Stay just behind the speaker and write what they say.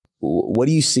what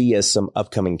do you see as some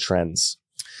upcoming trends?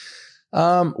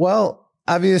 Well,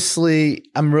 obviously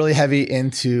I'm really heavy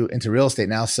into real estate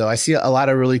now. So I see a lot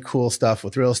of really cool stuff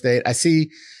with real estate. I see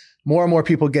more and more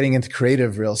people getting into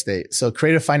creative real estate. So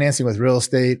creative financing with real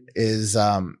estate is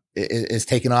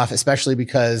taking off, especially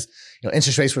because,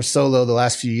 interest rates were so low the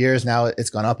last few years. Now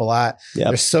it's gone up a lot. Yep.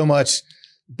 There's so much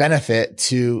benefit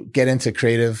to get into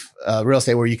creative real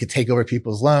estate where you could take over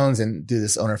people's loans and do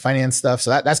this owner finance stuff.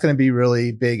 So that's going to be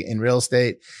really big in real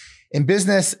estate. In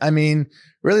business, I mean,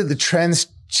 really the trends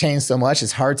change so much.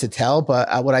 It's hard to tell,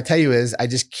 but what I tell you is I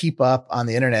just keep up on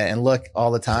the internet and look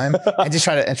all the time and just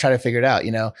try to figure it out,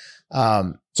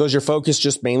 So is your focus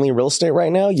just mainly real estate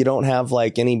right now? You don't have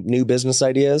like any new business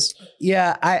ideas?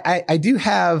 Yeah, I do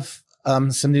have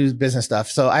some new business stuff.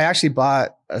 So I actually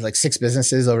bought like 6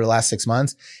 businesses over the last 6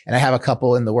 months, and I have a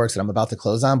couple in the works that I'm about to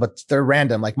close on, but they're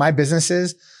random. Like my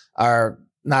businesses are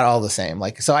not all the same.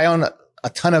 Like, so I own a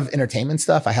ton of entertainment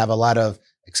stuff. I have a lot of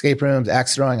escape rooms,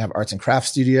 axe throwing. I have arts and crafts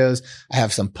studios. I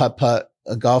have some putt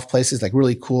golf places, like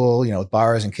really cool, with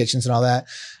bars and kitchens and all that.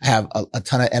 I have a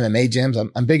ton of MMA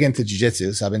gyms. I'm big into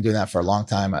jujitsu. So I've been doing that for a long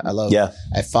time.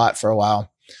 I fought for a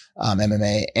while,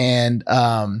 MMA, and,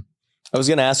 I was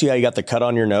going to ask you how you got the cut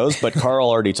on your nose, but Carl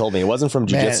already told me it wasn't from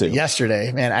jiu-jitsu.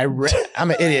 Yesterday, man,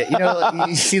 I'm an idiot.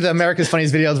 You see the America's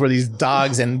Funniest videos where these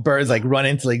dogs and birds like run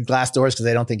into like glass doors because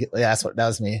they don't think that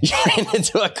was me. You ran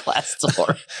into a glass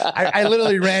door. I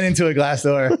literally ran into a glass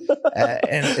door,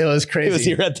 and it was crazy. Was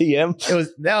here at the M?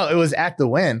 It was at the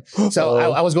Wynn. So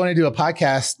I was going to do a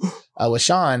podcast with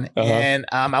Sean, and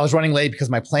I was running late because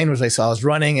my plane was late. So I was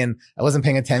running and I wasn't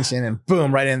paying attention, and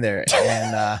boom, right in there.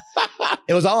 And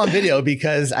it was all on video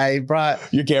because I brought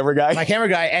your camera guy, my camera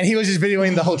guy, and he was just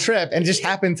videoing the whole trip and just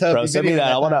happened to. Bro, send me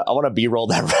that. I want to B-roll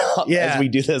that route as we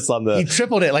do this on the. He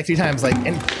tripled it like 3 times. Like,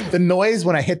 and the noise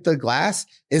when I hit the glass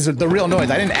is the real noise.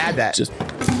 I didn't add that. Just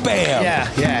bam.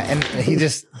 Yeah. And he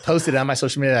just posted it on my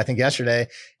social media, I think yesterday.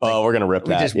 Oh, we're gonna rip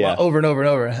that. Just over and over and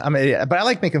over. I'm an idiot, but I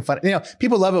like making fun.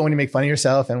 People love it when you make fun of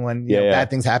yourself and when bad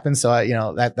things happen.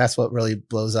 So that's what really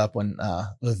blows up when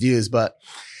with views. But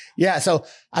yeah, so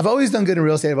I've always done good in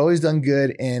real estate. I've always done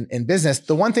good in business.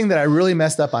 The one thing that I really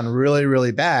messed up on really,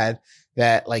 really bad,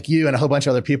 that like you and a whole bunch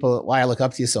of other people, why I look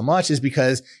up to you so much, is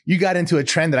because you got into a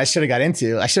trend that I should have got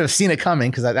into. I should have seen it coming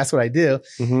because that's what I do.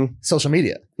 Mm-hmm. Social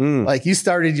media. Like you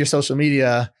started your social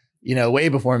media, way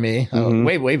before me,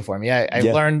 way before me. I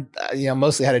learned,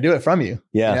 mostly how to do it from you.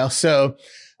 Yeah. So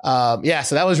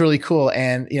that was really cool.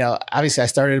 And, obviously I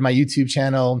started my YouTube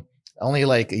channel only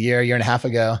like a year and a half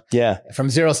ago. Yeah. From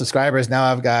 0 subscribers. Now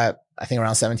I've got, I think,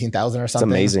 around 17,000 or something.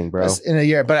 It's amazing, bro. In a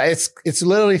year. But it's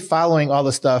literally following all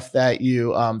the stuff that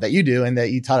you do and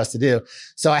that you taught us to do.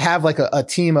 So I have like a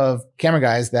team of camera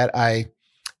guys that I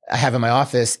have in my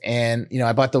office, and,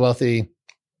 I bought the Wealthy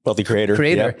Creator.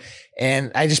 Yep.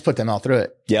 And I just put them all through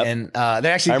it. Yeah. And they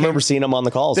actually, I remember seeing them on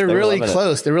the calls. They're really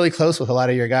close. They're really close with a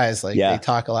lot of your guys. Like they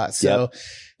talk a lot. So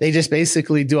they just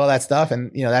basically do all that stuff.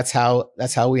 And, that's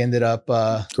how we ended up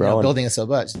building it so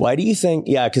much. Why do you think?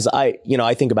 Yeah. Cause I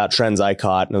think about trends I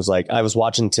caught, and I was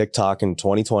watching TikTok in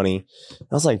 2020. I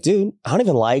was like, dude, I don't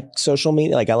even like social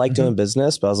media. Like I like doing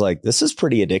business, but I was like, this is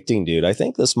pretty addicting, dude. I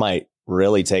think this might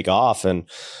really take off. And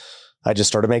I just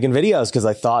started making videos because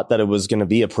I thought that it was going to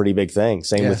be a pretty big thing.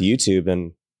 Same with YouTube.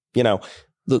 And,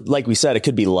 like we said, it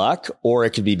could be luck, or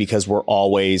it could be because we're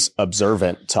always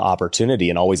observant to opportunity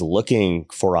and always looking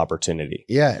for opportunity.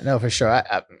 Yeah, no, for sure.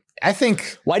 I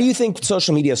think. Why do you think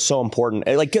social media is so important?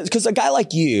 Like, because a guy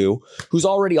like you, who's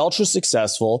already ultra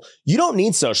successful, you don't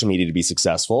need social media to be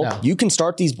successful. No. You can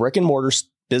start these brick and mortar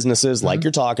businesses like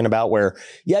you're talking about, where,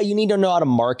 you need to know how to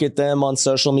market them on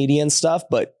social media and stuff,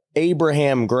 but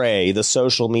Abraham Gray, the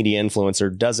social media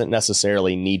influencer, doesn't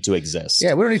necessarily need to exist.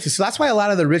 Yeah, we don't need to. So that's why a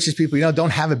lot of the richest people, don't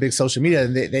have a big social media.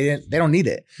 They don't need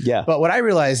it. Yeah. But what I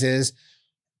realize is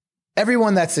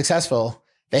everyone that's successful,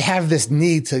 they have this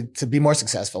need to be more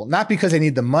successful, not because they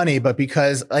need the money, but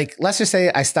because, like, let's just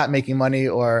say I stop making money,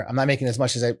 or I'm not making as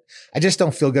much as I just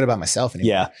don't feel good about myself anymore.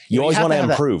 Yeah. You always want to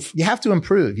improve. You have to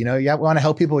improve. You want to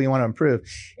help people. You want to improve.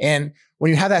 And when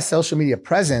you have that social media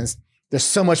presence, there's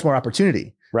so much more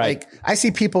opportunity. Right. Like I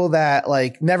see people that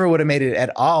like never would have made it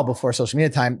at all before social media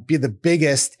time be the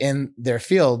biggest in their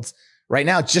fields right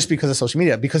now, just because of social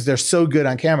media, because they're so good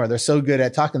on camera. They're so good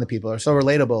at talking to people. They're so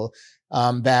relatable,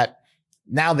 that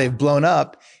now they've blown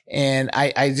up. And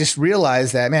I just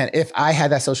realized that, man, if I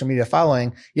had that social media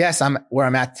following, yes, I'm where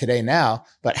I'm at today now,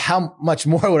 but how much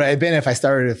more would I have been if I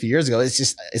started a few years ago?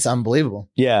 It's unbelievable.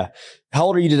 Yeah. How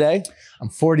old are you today? I'm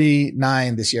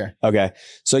 49 this year. Okay.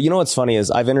 So, what's funny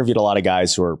is I've interviewed a lot of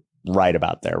guys who are right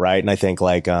about there. Right. And I think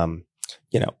like,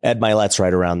 Ed Milet's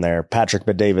right around there. Patrick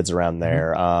Bet-David's around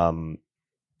there.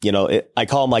 I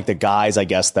call them like the guys, I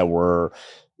guess, that were,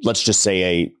 let's just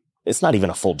say it's not even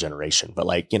a full generation, but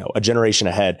like, a generation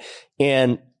ahead.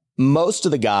 And most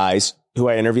of the guys who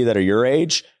I interview that are your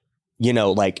age,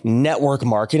 like network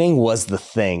marketing was the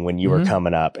thing when you were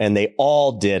coming up, and they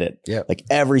all did it. Yeah. Like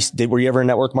were you ever in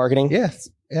network marketing? Yes.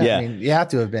 Yeah. I mean, you have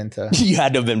to have been to. You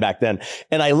had to have been back then.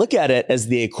 And I look at it as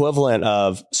the equivalent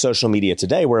of social media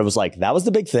today, where it was like, that was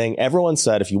the big thing. Everyone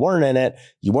said if you weren't in it,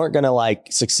 you weren't going to like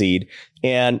succeed.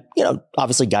 And,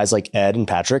 obviously guys like Ed and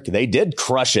Patrick, they did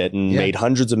crush it and made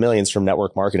hundreds of millions from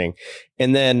network marketing.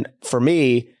 And then for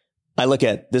me, I look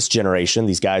at this generation,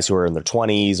 these guys who are in their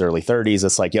 20s, early 30s.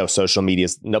 It's like, social media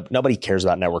nobody cares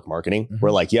about network marketing.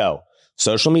 We're like,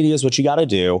 social media is what you got to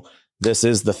do. This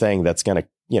is the thing that's going to,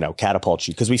 catapult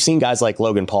you. Because we've seen guys like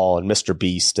Logan Paul and Mr.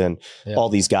 Beast and all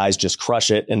these guys just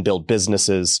crush it and build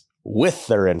businesses with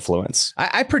their influence.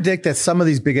 I predict that some of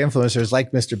these big influencers,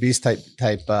 like Mr. Beast type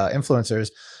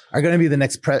influencers, are going to be the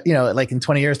next, like in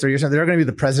 20 years, 30 years, they're going to be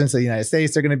the presidents of the United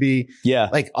States. They're going to be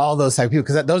like all those type of people,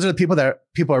 because those are the people that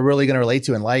people are really going to relate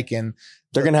to and like. And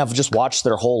they're going to have just watched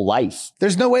their whole life.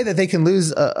 There's no way that they can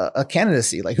lose a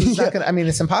candidacy. Like who's not going to,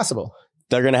 it's impossible.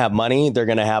 They're going to have money. They're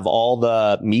going to have all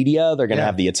the media. They're going to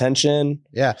have the attention.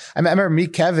 Yeah. I remember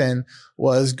Meet Kevin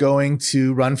was going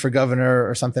to run for governor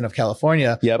or something of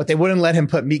California, but they wouldn't let him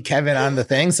put Meet Kevin on the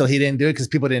thing. So he didn't do it because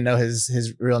people didn't know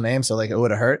his real name. So like it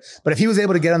would have hurt. But if he was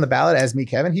able to get on the ballot as Meet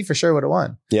Kevin, he for sure would have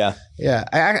won. Yeah. Yeah.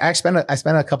 I spent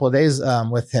a couple of days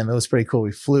with him. It was pretty cool.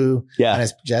 We flew on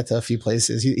his jet to a few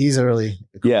places. He's a really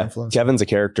cool influencer. Kevin's a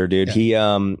character, dude.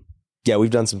 Yeah. He,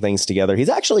 we've done some things together. He's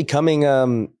actually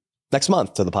coming, next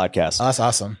month to the podcast. Oh, that's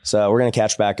awesome. So we're going to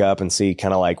catch back up and see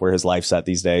kind of like where his life's at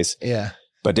these days. Yeah.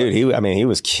 But dude, he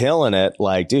was killing it.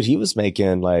 Like, dude, he was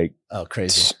making like,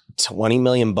 crazy, $20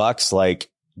 million, like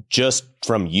just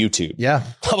from YouTube. Yeah.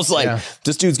 I was like,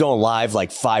 this dude's going live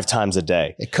like 5 times a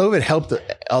day. COVID helped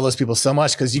all those people so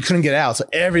much because you couldn't get out. So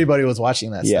everybody was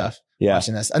watching that stuff. Yeah.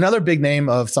 Watching this. Another big name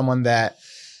of someone that,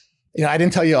 I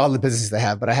didn't tell you all the businesses they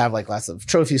have, but I have like lots of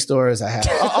trophy stores. I have,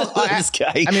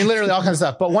 literally all kinds of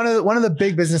stuff. But one of the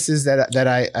big businesses that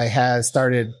I had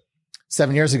started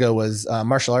 7 years ago was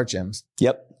martial art gyms.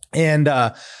 Yep. And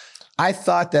I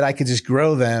thought that I could just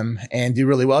grow them and do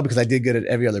really well because I did good at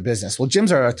every other business. Well, gyms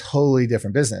are a totally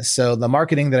different business. So the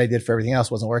marketing that I did for everything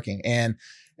else wasn't working, and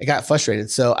I got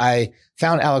frustrated. So I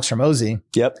found Alex Hormozi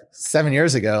 7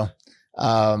 years ago.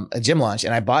 A Gym Launch,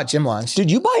 and I bought Gym Launch. Dude,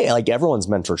 you buy like everyone's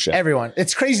mentorship. Everyone.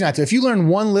 It's crazy not to. If you learn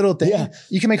one little thing,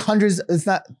 you can make hundreds. It's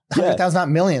not 100,000, not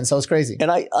millions. So it's crazy.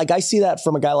 And I see that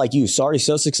from a guy like you. Sorry,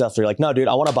 so successful. You're like, no, dude,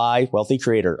 I want to buy Wealthy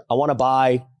Creator. I want to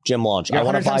buy Gym Launch. You're I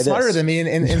want to buy this. Smarter than me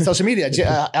in social media.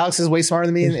 Alex is way smarter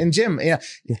than me in gym.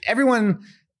 Everyone.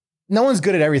 No one's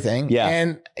good at everything. Yeah.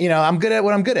 And, I'm good at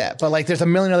what I'm good at. But like, there's a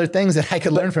million other things that I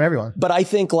could learn from everyone. But I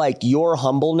think like your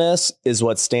humbleness is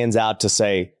what stands out to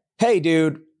say, hey,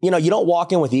 dude, you don't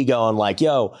walk in with ego and like,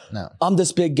 yo, I'm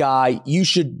this big guy. You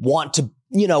should want to,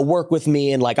 work with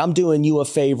me. And like, I'm doing you a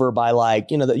favor by like,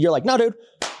 you're like, no, dude,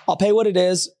 I'll pay what it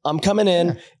is. I'm coming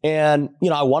in and,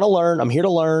 I want to learn. I'm here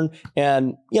to learn.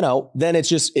 And, then it's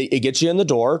just, it gets you in the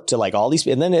door to like all these,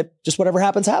 and then it just, whatever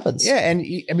happens, happens. Yeah. And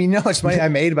you know how much money I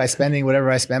made by spending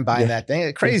whatever I spent buying that thing?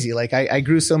 It's crazy. Like I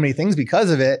grew so many things because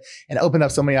of it and opened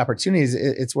up so many opportunities.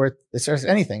 It's worth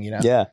anything, Yeah.